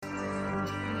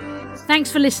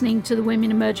Thanks for listening to the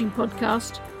Women Emerging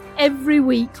podcast. Every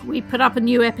week we put up a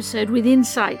new episode with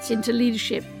insights into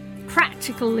leadership,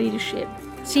 practical leadership,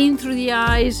 seen through the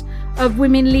eyes of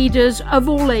women leaders of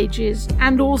all ages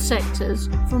and all sectors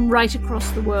from right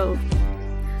across the world.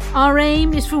 Our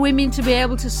aim is for women to be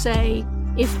able to say,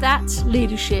 if that's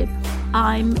leadership,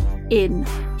 I'm in.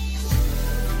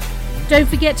 Don't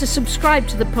forget to subscribe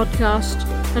to the podcast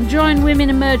and join Women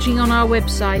Emerging on our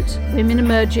website,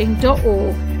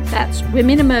 womenemerging.org. That's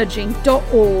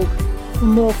womenemerging.org for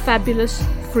more fabulous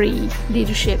free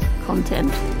leadership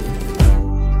content.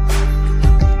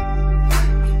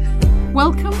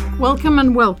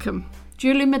 Welcome.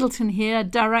 Julie Middleton here,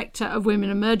 Director of Women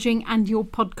Emerging and your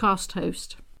podcast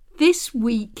host. This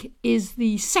week is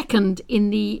the second in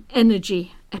the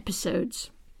energy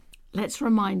episodes. Let's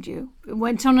remind you, we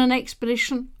went on an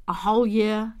expedition a whole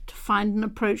year to find an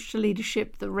approach to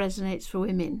leadership that resonates for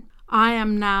women. I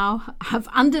have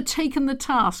undertaken the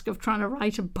task of trying to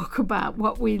write a book about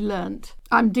what we learnt.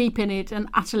 I'm deep in it and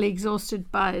utterly exhausted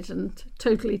by it and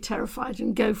totally terrified,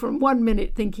 and go from 1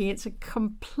 minute thinking it's a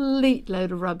complete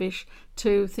load of rubbish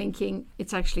to thinking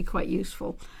it's actually quite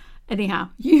useful. Anyhow,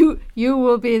 you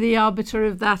will be the arbiter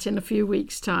of that in a few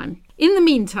weeks' time. In the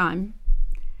meantime,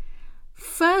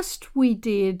 first we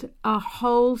did a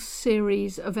whole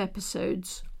series of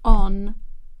episodes on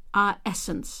our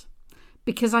essence,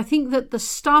 because I think that the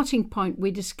starting point we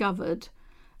discovered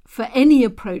for any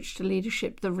approach to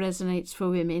leadership that resonates for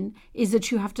women is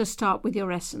that you have to start with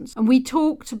your essence. And we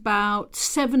talked about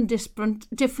 7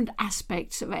 different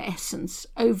aspects of essence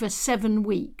over 7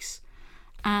 weeks.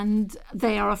 And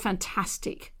they are a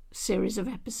fantastic series of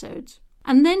episodes.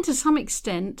 And then to some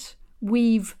extent,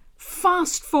 we've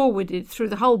fast forwarded through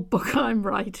the whole book I'm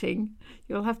writing.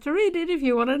 You'll have to read it if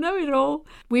you want to know it all.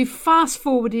 We've fast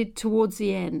forwarded towards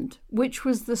the end, which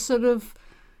was the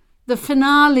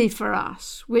finale for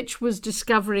us, which was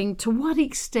discovering to what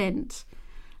extent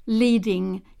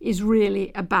leading is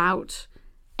really about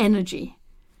energy,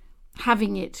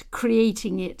 having it,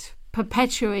 creating it,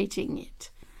 perpetuating it,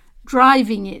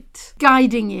 driving it,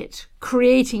 guiding it,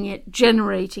 creating it,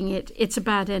 generating it. It's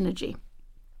about energy.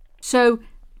 So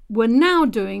we're now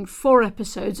doing 4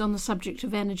 episodes on the subject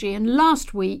of energy. And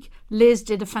last week, Liz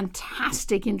did a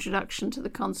fantastic introduction to the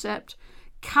concept,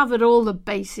 covered all the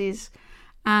bases.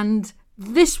 And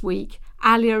this week,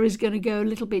 Alia is going to go a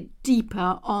little bit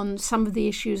deeper on some of the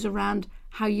issues around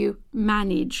how you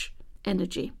manage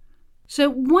energy. So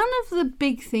one of the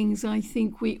big things I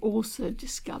think we also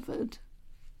discovered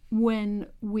when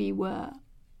we were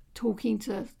talking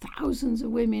to thousands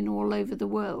of women all over the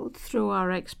world through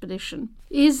our expedition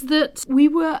is that we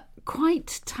were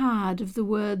quite tired of the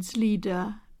words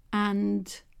leader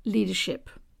and leadership.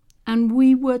 And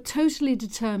we were totally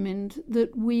determined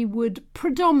that we would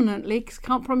predominantly, because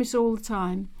can't promise all the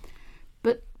time,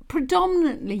 but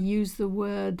predominantly use the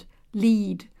word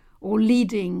lead or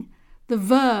leading, the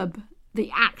verb,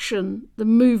 the action, the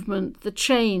movement, the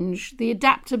change, the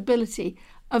adaptability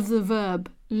of the verb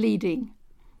leading.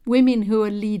 Women who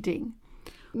are leading.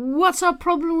 What's our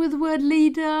problem with the word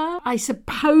leader? I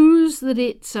suppose that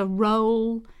it's a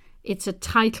role, it's a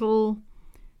title,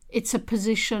 it's a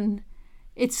position,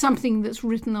 it's something that's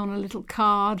written on a little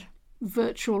card,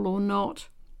 virtual or not.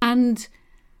 And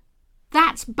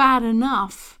that's bad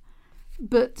enough,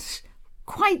 but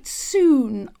quite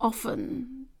soon,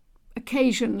 often,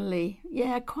 occasionally,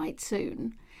 quite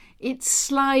soon, it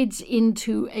slides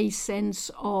into a sense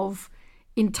of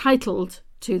entitled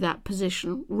to that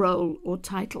position, role or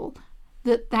title,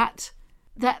 that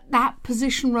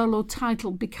position, role or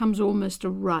title becomes almost a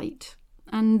right.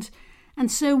 And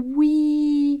so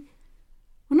we're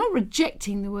not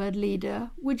rejecting the word leader,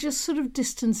 we're just sort of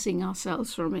distancing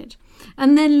ourselves from it.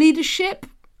 And then leadership,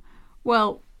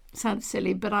 well, sounds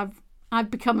silly, but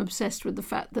I've become obsessed with the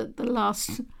fact that the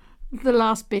last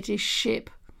bit is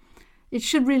ship. It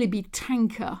should really be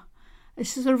tanker.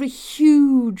 This is sort of a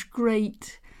huge,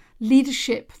 great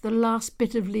leadership. The last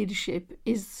bit of leadership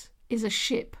is a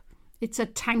ship. It's a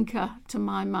tanker, to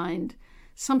my mind.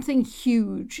 Something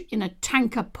huge in a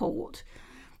tanker port,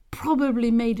 probably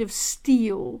made of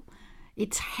steel.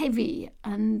 It's heavy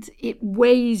and it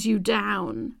weighs you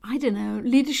down. I don't know.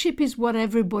 Leadership is what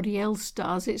everybody else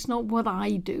does. It's not what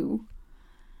I do.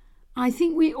 I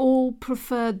think we all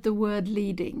preferred the word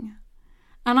leading.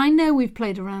 And I know we've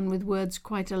played around with words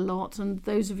quite a lot, and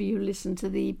those of you who listened to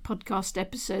the podcast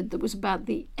episode that was about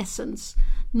the essence,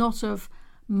 not of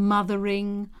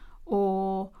mothering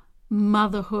or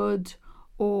motherhood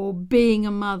or being a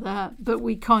mother, but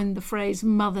we coined the phrase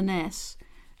motherness.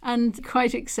 and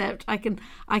quite accept. I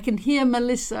can hear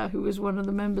Melissa, who was one of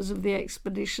the members of the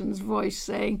expedition's voice,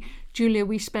 saying, Julia,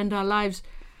 we spend our lives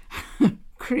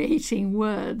creating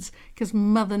words because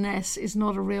motherness is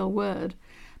not a real word.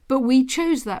 But we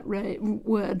chose that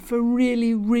word for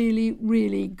really, really,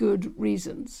 really good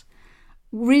reasons.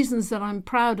 Reasons that I'm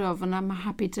proud of and I'm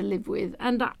happy to live with.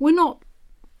 And we're not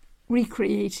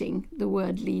recreating the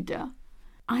word leader.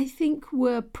 I think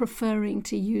we're preferring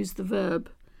to use the verb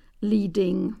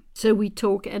leading. So we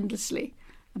talk endlessly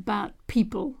about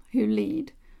people who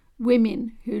lead,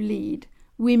 women who lead,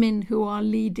 women who are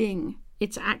leading.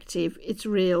 It's active, it's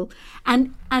real.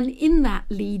 And in that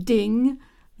leading,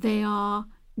 they are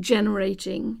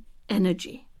generating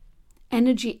energy.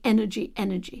 Energy, energy,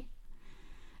 energy.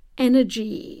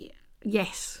 Energy,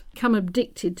 yes, become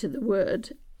addicted to the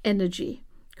word energy,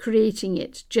 creating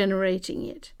it, generating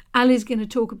it. Ali's going to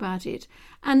talk about it.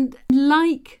 And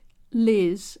like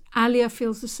Liz, Alia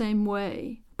feels the same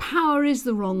way. Power is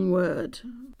the wrong word.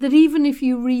 That even if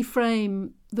you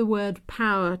reframe the word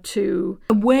power to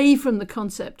away from the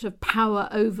concept of power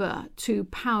over to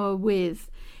power with,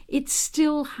 it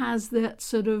still has that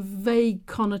sort of vague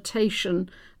connotation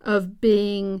of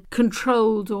being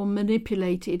controlled or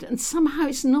manipulated. And somehow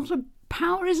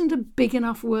power isn't a big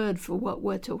enough word for what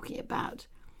we're talking about.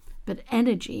 But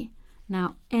energy,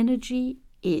 now energy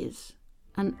is,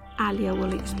 and Alia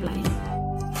will explain.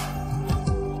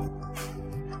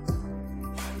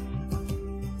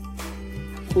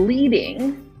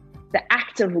 Leading, the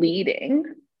act of leading,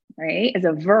 right, as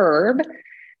a verb,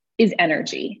 is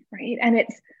energy, right? And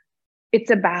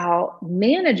it's about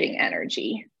managing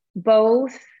energy,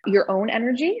 both your own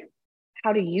energy,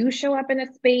 how do you show up in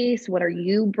a space, what are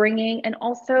you bringing, and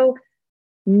also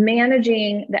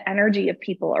managing the energy of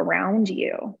people around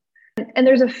you. And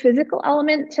there's a physical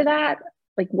element to that,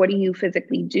 like what do you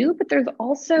physically do? But there's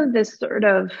also this sort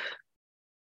of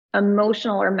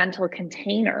emotional or mental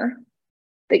container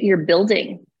that you're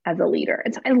building as a leader.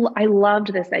 I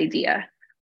loved this idea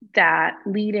that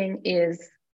leading is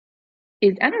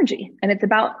energy, and it's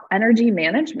about energy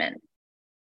management.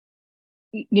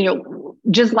 You know,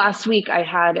 just last week I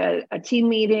had a team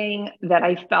meeting that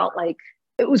I felt like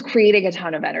it was creating a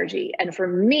ton of energy. And for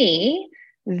me,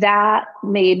 that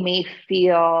made me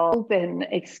feel open,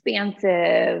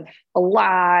 expansive,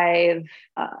 alive,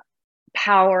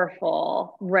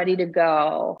 powerful, ready to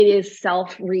go. It is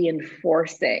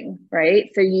self-reinforcing, right?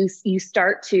 So you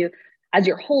start to, as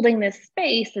you're holding this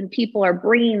space and people are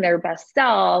bringing their best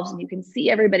selves, and you can see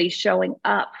everybody showing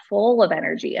up full of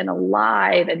energy and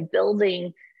alive and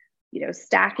building,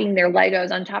 stacking their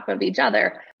Legos on top of each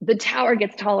other, the tower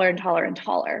gets taller and taller and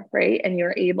taller, right? And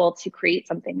you're able to create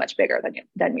something much bigger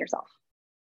than yourself.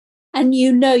 And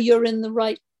you're in the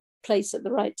right place at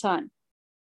the right time.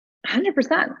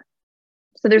 100%.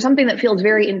 So there's something that feels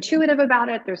very intuitive about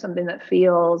it. There's something that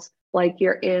feels like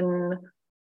you're in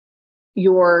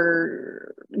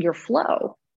your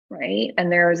flow, right? And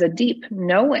there's a deep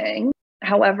knowing,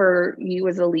 however you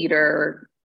as a leader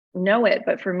know it.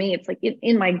 But for me, it's like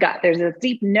in my gut, there's this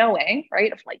deep knowing,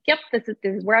 right? Of like, yep, this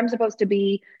is where I'm supposed to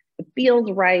be. It feels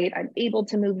right. I'm able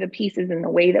to move the pieces in the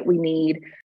way that we need.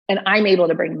 And I'm able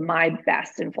to bring my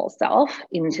best and full self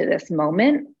into this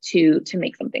moment to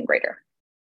make something greater.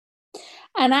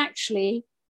 And actually,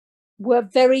 we're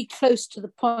very close to the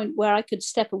point where I could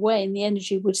step away and the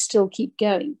energy would still keep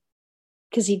going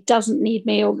because he doesn't need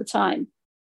me all the time.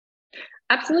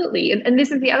 Absolutely. And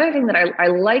this is the other thing that I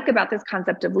like about this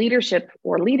concept of leadership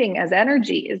or leading as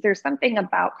energy is there's something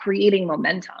about creating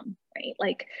momentum, right?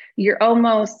 Like you're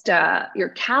almost,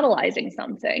 you're catalyzing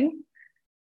something.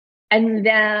 And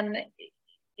then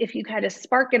if you kind of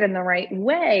spark it in the right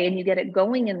way and you get it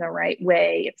going in the right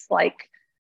way, it's like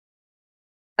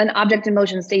an object in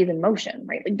motion stays in motion,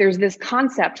 right? Like there's this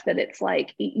concept that it's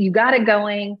like, you got it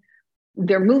going,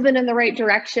 they're moving in the right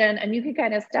direction, and you can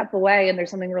kind of step away. And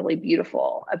there's something really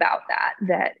beautiful about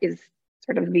that is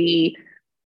sort of the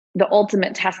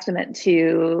ultimate testament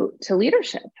to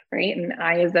leadership, right? And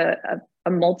I, as a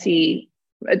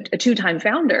two-time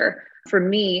founder, for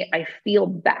me, I feel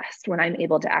best when I'm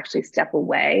able to actually step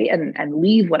away and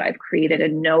leave what I've created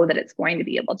and know that it's going to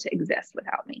be able to exist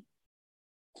without me.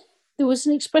 There was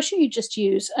an expression you just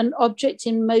used, an object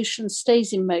in motion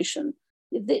stays in motion.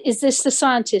 Is this the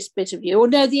scientist bit of you, or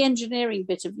no, the engineering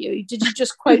bit of you? Did you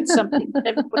just quote something that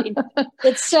everybody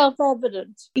that's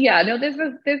self-evident? Yeah, no, this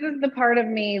is the part of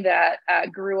me that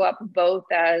grew up both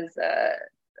as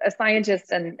a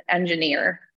scientist and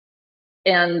engineer,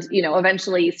 and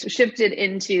eventually shifted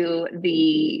into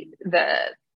the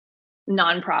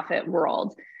nonprofit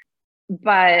world.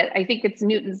 but I think it's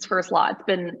Newton's first law.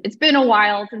 It's been a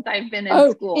while since I've been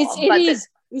in school.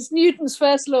 It's Newton's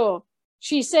first law.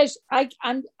 She says,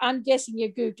 I'm guessing you're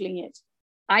Googling it.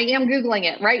 I am Googling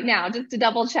it right now just to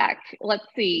double check. Let's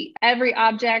see. Every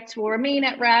object will remain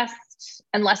at rest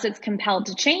unless it's compelled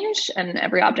to change, and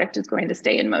every object is going to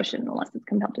stay in motion unless it's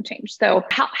compelled to change. So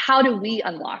how do we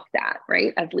unlock that,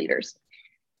 right, as leaders?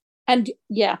 And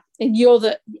you're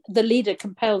the leader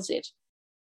compels it.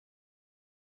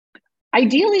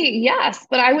 Ideally, yes.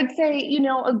 But I would say,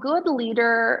 a good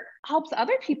leader helps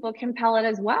other people compel it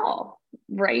as well,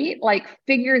 right? Like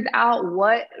figures out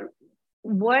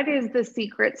what is the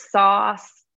secret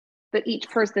sauce that each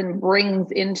person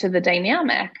brings into the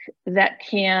dynamic that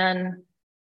can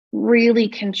really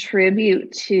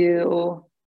contribute to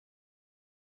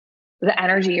the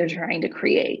energy you're trying to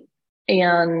create.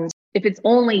 And if it's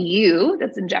only you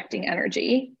that's injecting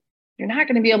energy, you're not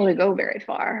going to be able to go very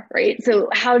far, right? So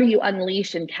how do you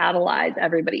unleash and catalyze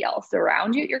everybody else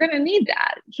around you? You're going to need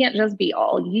that. It can't just be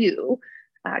all you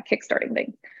kickstarting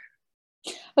things.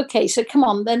 Okay, so come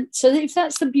on then. So if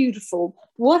that's the beautiful,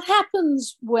 what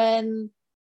happens when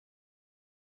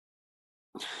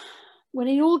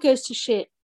it all goes to shit?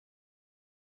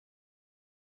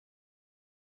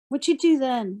 What do you do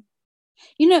then?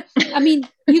 You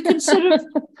can sort of,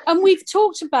 and we've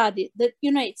talked about it, that,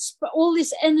 it's all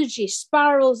this energy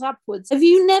spirals upwards. Have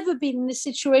you never been in a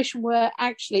situation where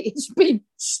actually it's been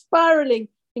spiraling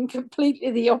in completely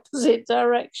the opposite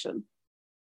direction?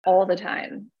 All the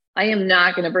time. I am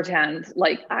not going to pretend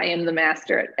like I am the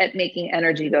master at making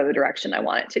energy go the direction I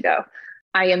want it to go.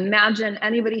 I imagine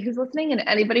anybody who's listening and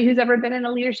anybody who's ever been in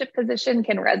a leadership position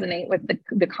can resonate with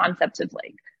the concept of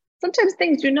like, sometimes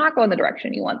things do not go in the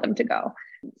direction you want them to go.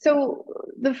 So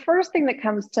the first thing that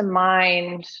comes to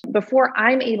mind before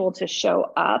I'm able to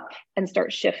show up and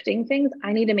start shifting things,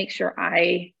 I need to make sure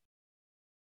I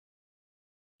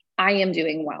am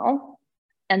doing well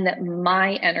and that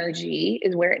my energy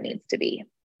is where it needs to be.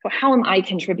 So how am I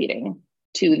contributing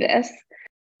to this?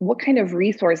 What kind of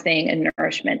resourcing and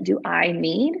nourishment do I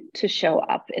need to show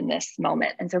up in this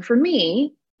moment? And so for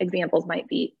me, examples might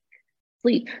be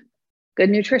sleep, good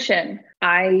nutrition.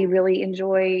 I really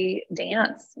enjoy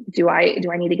dance. Do I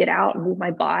need to get out and move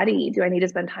my body? Do I need to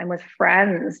spend time with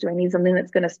friends? Do I need something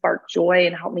that's going to spark joy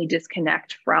and help me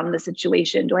disconnect from the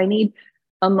situation? Do I need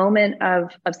a moment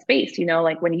of space?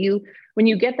 Like when you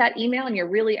get that email and you're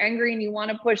really angry and you want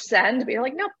to push send, but you're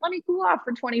like, nope, let me cool off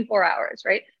for 24 hours,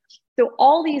 right? So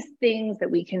all these things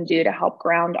that we can do to help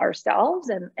ground ourselves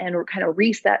and kind of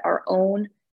reset our own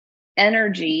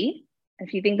energy.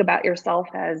 If you think about yourself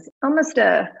as almost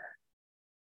a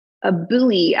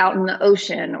buoy out in the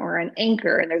ocean or an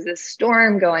anchor, and there's this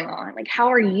storm going on, like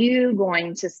how are you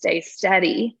going to stay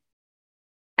steady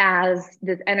as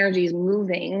this energy is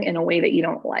moving in a way that you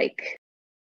don't like?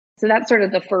 So that's sort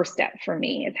of the first step for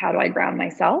me, is how do I ground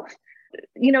myself?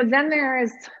 Then there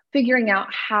is figuring out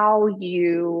how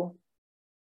you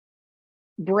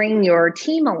bring your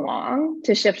team along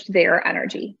to shift their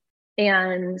energy.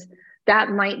 And that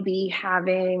might be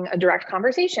having a direct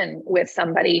conversation with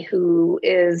somebody who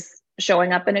is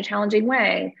showing up in a challenging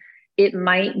way. It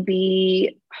might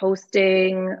be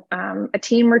hosting a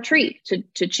team retreat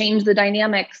to change the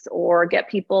dynamics or get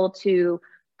people to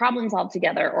problem solve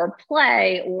together or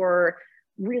play or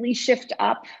really shift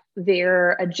up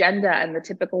their agenda and the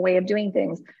typical way of doing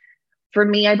things. For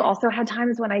me, I've also had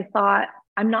times when I thought,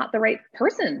 I'm not the right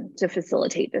person to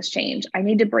facilitate this change. I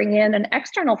need to bring in an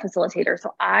external facilitator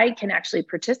so I can actually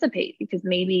participate, because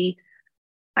maybe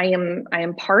I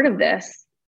am part of this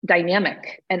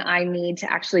dynamic and I need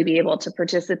to actually be able to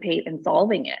participate in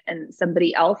solving it, and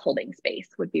somebody else holding space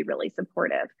would be really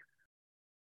supportive.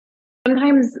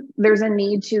 Sometimes there's a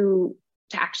need to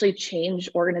actually change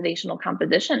organizational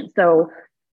composition. So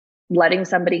letting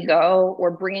somebody go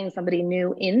or bringing somebody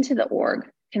new into the org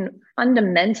can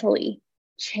fundamentally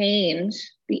change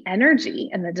the energy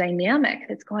and the dynamic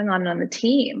that's going on the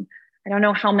team. I don't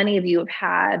know how many of you have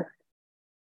had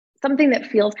something that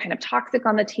feels kind of toxic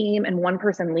on the team and one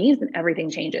person leaves and everything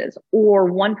changes, or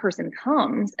one person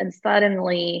comes and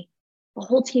suddenly the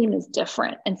whole team is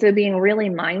different. And so being really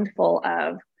mindful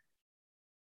of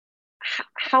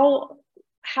how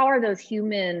are those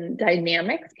human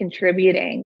dynamics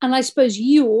contributing? And I suppose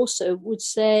you also would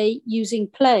say using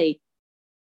play.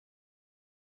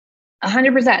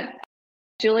 100%.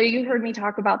 Julia, you've heard me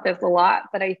talk about this a lot,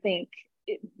 but I think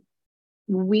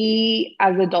we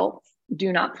as adults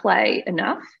do not play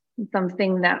enough. It's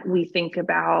something that we think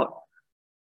about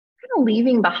kind of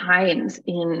leaving behind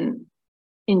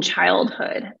in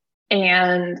childhood.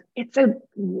 And it's a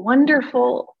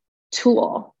wonderful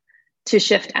tool to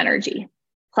shift energy.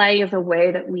 Play is a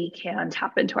way that we can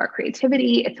tap into our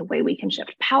creativity. It's a way we can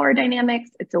shift power dynamics.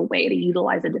 It's a way to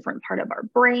utilize a different part of our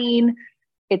brain.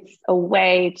 It's a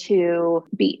way to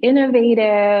be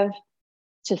innovative,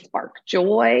 to spark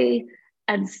joy.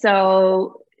 And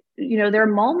so, there are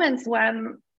moments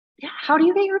when, how do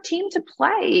you get your team to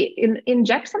play?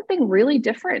 Inject something really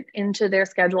different into their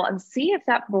schedule and see if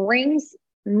that brings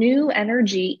new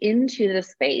energy into the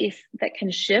space that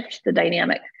can shift the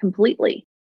dynamic completely.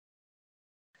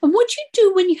 And what do you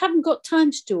do when you haven't got time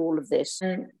to do all of this?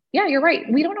 Yeah, you're right.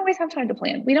 We don't always have time to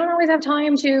plan. We don't always have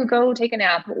time to go take a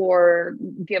nap or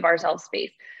give ourselves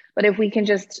space. But if we can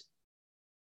just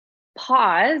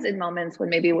pause in moments when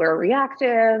maybe we're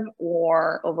reactive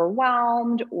or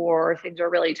overwhelmed or things are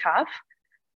really tough,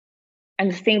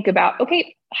 and think about,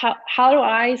 okay, how do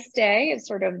I stay as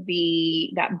sort of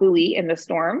that buoy in the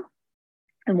storm?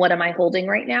 And what am I holding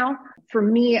right now? For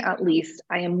me, at least,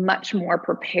 I am much more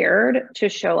prepared to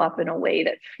show up in a way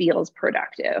that feels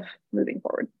productive moving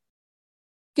forward.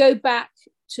 Go back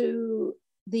to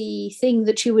the thing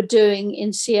that you were doing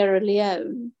in Sierra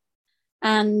Leone,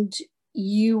 and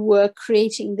you were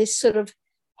creating this sort of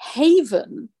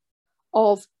haven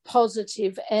of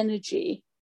positive energy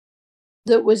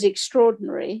that was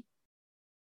extraordinary,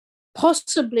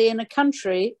 possibly in a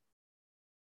country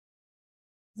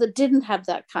that didn't have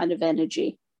that kind of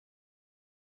energy.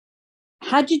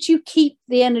 How did you keep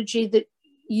the energy that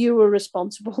you were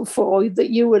responsible for, that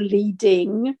you were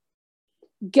leading,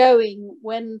 going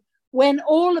when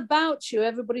all about you,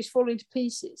 everybody's falling to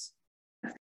pieces?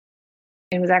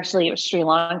 It was Sri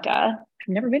Lanka. I've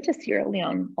never been to Sierra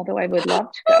Leone, although I would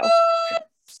love to go.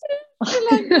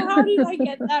 How did I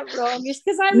get that wrong? It's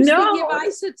because I was thinking of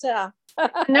Isata.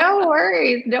 No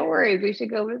worries. We should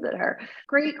go visit her.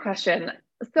 Great question.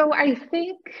 So I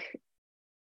think,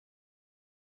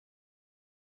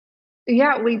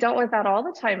 we dealt with that all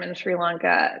the time in Sri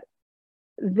Lanka.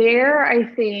 There, I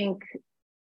think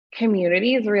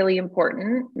community is really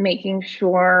important, making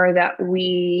sure that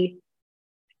we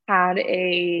had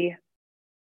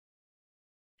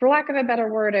for lack of a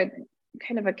better word, a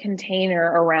kind of a container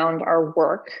around our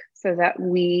work so that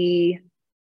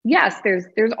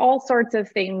there's all sorts of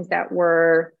things that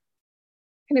were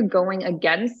kind of going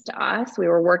against us. We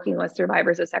were working with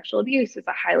survivors of sexual abuse. It's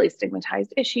a highly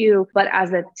stigmatized issue, but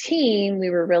as a team, we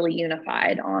were really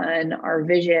unified on our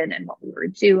vision and what we were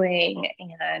doing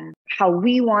and how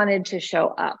we wanted to show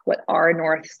up, what our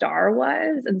North Star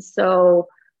was. And so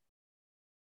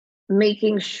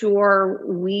making sure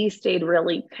we stayed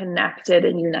really connected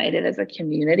and united as a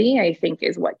community, I think,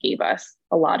 is what gave us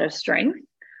a lot of strength.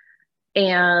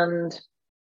 And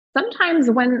sometimes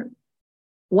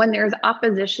when there's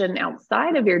opposition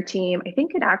outside of your team, I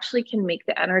think it actually can make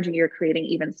the energy you're creating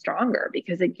even stronger,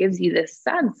 because it gives you this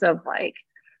sense of like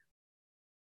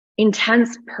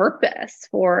intense purpose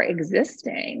for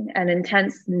existing, an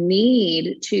intense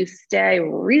need to stay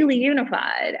really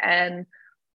unified and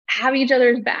have each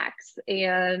other's backs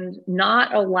and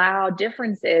not allow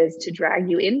differences to drag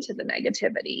you into the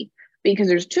negativity, because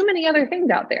there's too many other things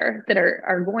out there that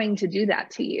are going to do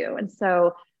that to you. And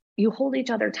so you hold each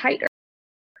other tighter.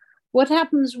 What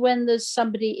happens when there's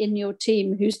somebody in your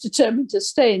team who's determined to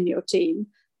stay in your team,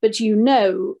 but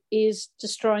is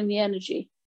destroying the energy?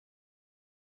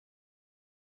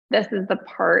 This is the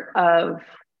part of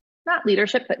not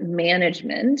leadership, but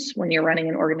management when you're running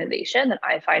an organization that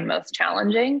I find most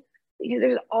challenging, because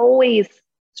there's always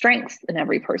strengths in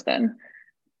every person.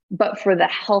 But for the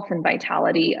health and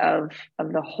vitality of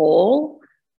the whole,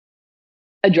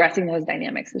 addressing those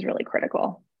dynamics is really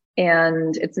critical.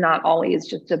 And it's not always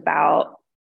just about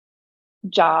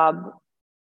job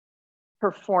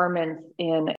performance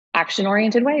in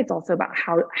action-oriented way. It's also about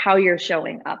how you're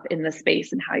showing up in the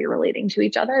space and how you're relating to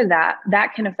each other.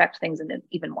 That can affect things in an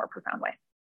even more profound way.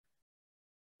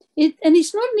 And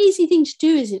it's not an easy thing to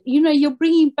do, is it? You're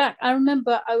bringing back, I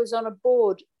remember I was on a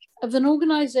board of an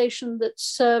organization that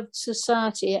served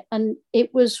society, and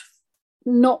it was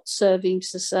not serving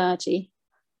society.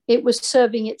 It was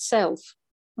serving itself,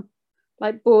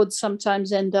 like boards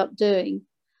sometimes end up doing.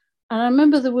 And I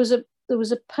remember there was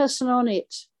a person on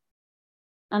it.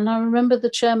 And I remember the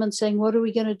chairman saying, "What are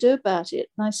we going to do about it?"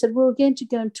 And I said, "Well, we're going to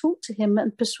go and talk to him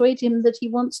and persuade him that he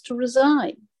wants to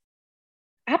resign."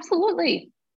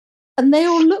 Absolutely. And they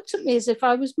all looked at me as if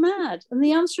I was mad. And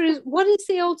the answer is, what is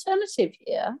the alternative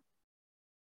here?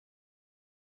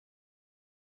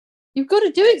 You've got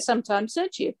to do it sometimes,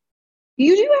 don't you?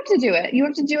 You do have to do it. You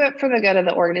have to do it for the good of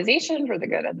the organization, for the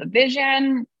good of the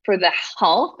vision, for the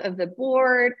health of the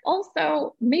board.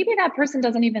 Also, maybe that person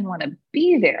doesn't even want to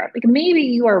be there. Like maybe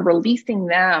you are releasing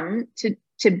them to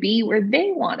to be where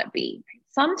they want to be.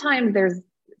 Sometimes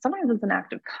it's an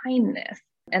act of kindness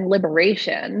and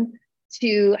liberation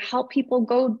to help people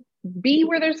go be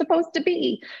where they're supposed to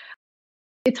be.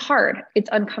 It's hard. It's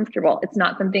uncomfortable. It's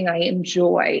not something I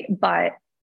enjoy, but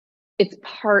it's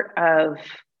part of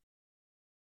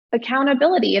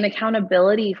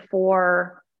accountability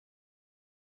for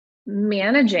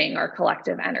managing our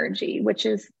collective energy, which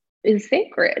is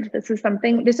sacred. This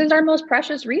is our most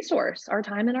precious resource, our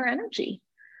time and our energy.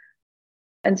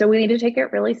 And so we need to take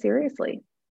it really seriously.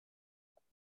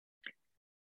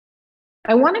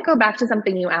 I want to go back to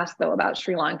something you asked, though, about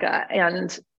Sri Lanka.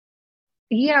 And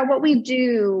yeah, what we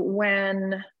do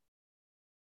when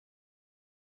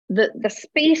the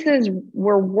spaces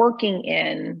we're working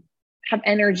in have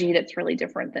energy that's really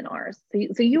different than ours.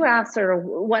 So you asked sort of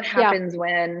what happens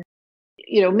when,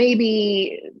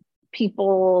 maybe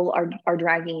people are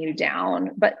dragging you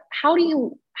down, but how do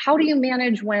you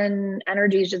manage when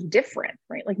energy is just different,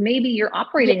 right? Like maybe you're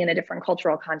operating in a different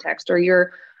cultural context, or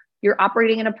you're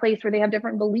operating in a place where they have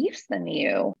different beliefs than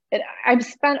you. I've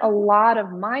spent a lot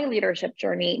of my leadership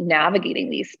journey navigating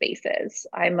these spaces.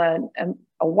 I'm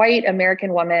a white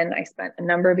American woman. I spent a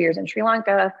number of years in Sri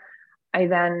Lanka. I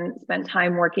then spent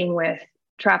time working with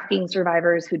trafficking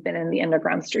survivors who'd been in the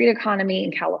underground street economy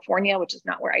in California, which is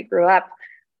not where I grew up.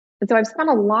 And so I've spent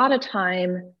a lot of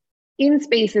time in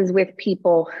spaces with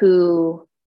people who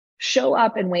show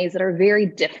up in ways that are very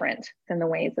different than the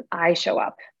ways that I show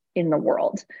up in the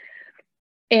world.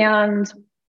 And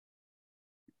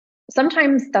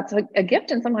sometimes that's a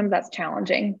gift, and sometimes that's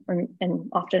challenging, and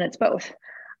often it's both.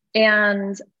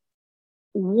 And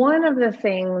one of the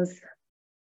things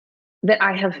that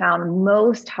I have found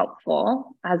most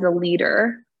helpful as a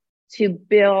leader to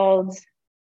build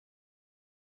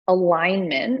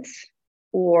alignment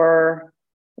or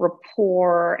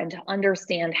rapport, and to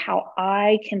understand how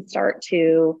I can start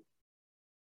to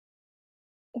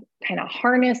kind of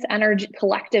harness energy,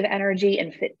 collective energy,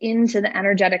 and fit into the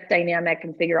energetic dynamic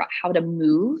and figure out how to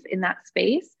move in that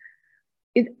space,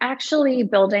 is actually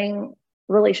building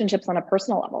relationships on a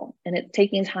personal level. And it's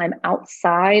taking time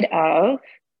outside of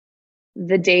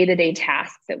the day-to-day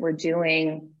tasks that we're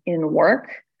doing in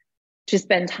work to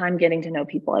spend time getting to know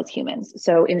people as humans.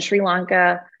 So in Sri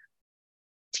Lanka,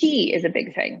 tea is a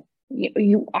big thing.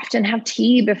 You often have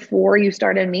tea before you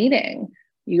start a meeting.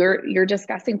 You're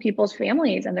discussing people's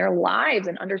families and their lives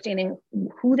and understanding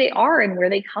who they are and where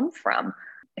they come from.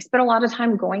 I spent a lot of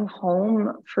time going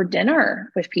home for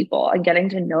dinner with people and getting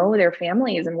to know their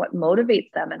families and what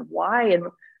motivates them and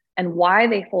why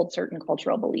they hold certain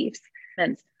cultural beliefs.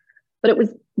 But it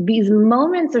was these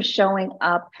moments of showing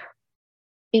up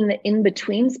in the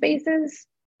in-between spaces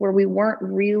where we weren't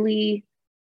really,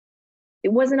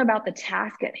 it wasn't about the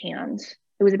task at hand.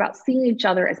 It was about seeing each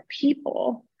other as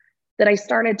people, that I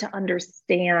started to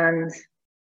understand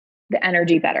the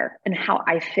energy better and how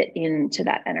I fit into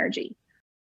that energy.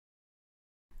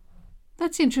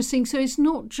 That's interesting. So it's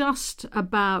not just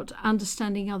about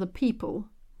understanding other people.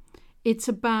 It's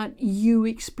about you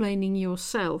explaining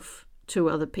yourself to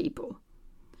other people.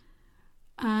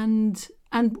 And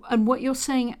what you're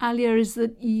saying, Alia, is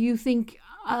that you think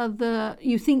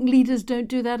leaders don't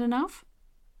do that enough?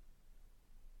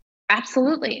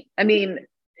 Absolutely. I mean,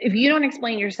 if you don't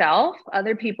explain yourself,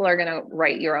 other people are going to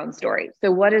write your own story. So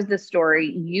what is the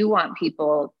story you want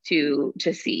people to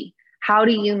see? How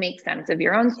do you make sense of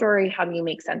your own story? How do you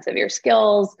make sense of your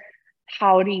skills?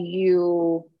 How do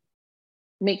you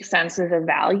make sense of the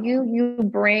value you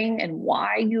bring and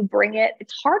why you bring it?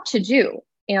 It's hard to do.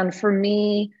 And for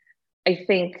me, I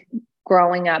think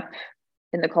growing up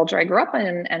in the culture I grew up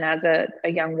in, and as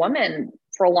a young woman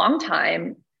for a long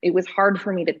time, it was hard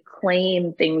for me to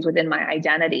claim things within my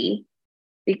identity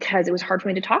because it was hard for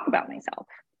me to talk about myself.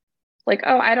 Like,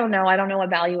 oh, I don't know what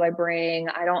value I bring.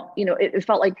 It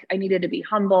felt like I needed to be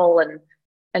humble,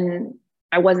 and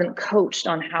I wasn't coached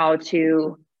on how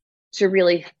to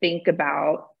really think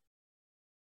about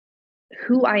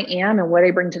who I am and what I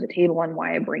bring to the table and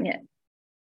why I bring it.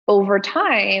 Over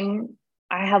time,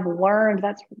 I have learned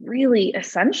that's really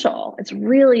essential. It's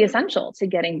really essential to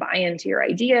getting buy-in to your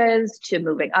ideas, to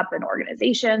moving up in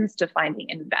organizations, to finding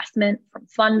investment from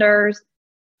funders,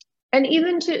 and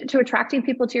even to attracting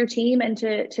people to your team and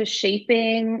to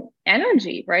shaping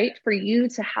energy, right? For you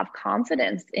to have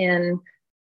confidence in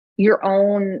your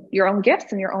own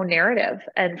gifts and your own narrative,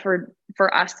 and for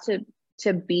us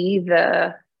to be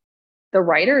the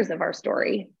writers of our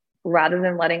story rather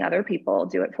than letting other people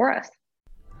do it for us.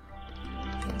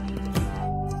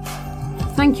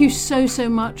 Thank you so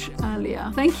much,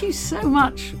 Alia. Thank you so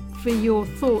much for your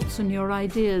thoughts and your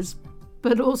ideas,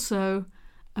 but also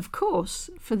of course,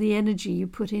 for the energy you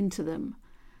put into them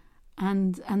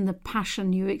and the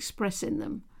passion you express in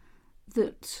them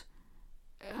that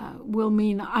will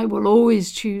mean I will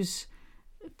always choose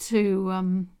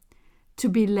to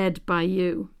be led by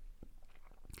you.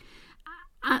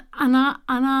 And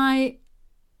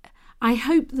I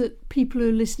hope that people who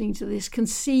are listening to this can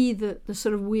see the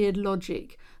sort of weird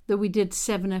logic that we did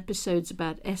 7 episodes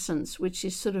about essence, which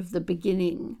is sort of the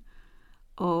beginning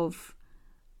of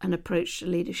an approach to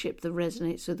leadership that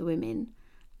resonates with women.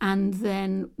 And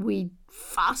then we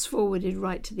fast forwarded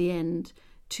right to the end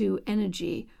to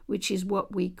energy, which is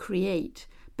what we create,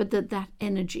 but that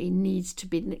energy needs to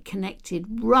be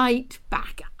connected right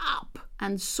back up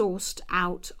and sourced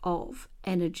out of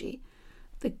energy.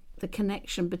 The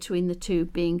connection between the two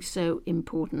being so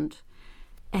important.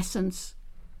 Essence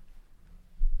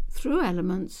through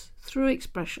elements, through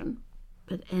expression,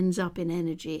 but ends up in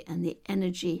energy, and the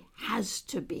energy has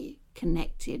to be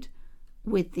connected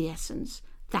with the essence.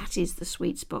 That is the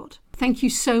sweet spot. Thank you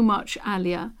so much,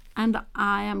 Alia. And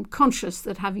I am conscious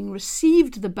that having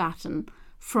received the baton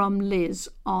from Liz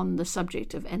on the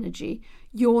subject of energy,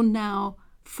 you're now,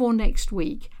 for next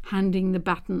week, handing the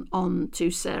baton on to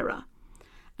Sarah.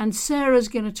 And Sarah's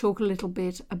going to talk a little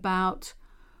bit about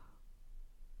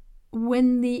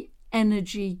when the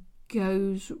energy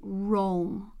goes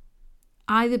wrong,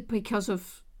 either because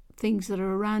of things that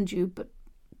are around you, but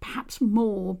perhaps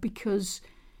more because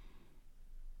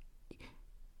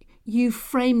you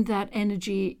framed that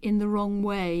energy in the wrong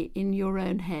way in your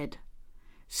own head.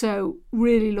 So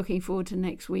really looking forward to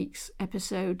next week's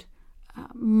episode.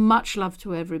 Much love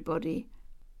to everybody.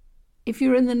 If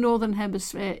you're in the Northern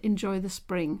Hemisphere, enjoy the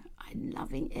spring. I'm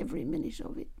loving every minute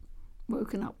of it.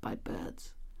 Woken up by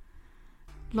birds.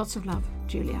 Lots of love,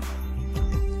 Julia.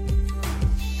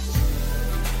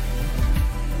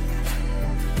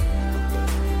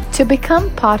 To become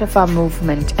part of our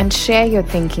movement and share your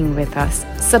thinking with us,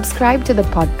 subscribe to the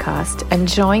podcast and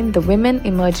join the Women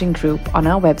Emerging group on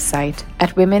our website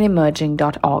at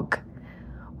womenemerging.org.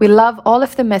 We love all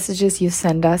of the messages you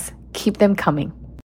send us. Keep them coming.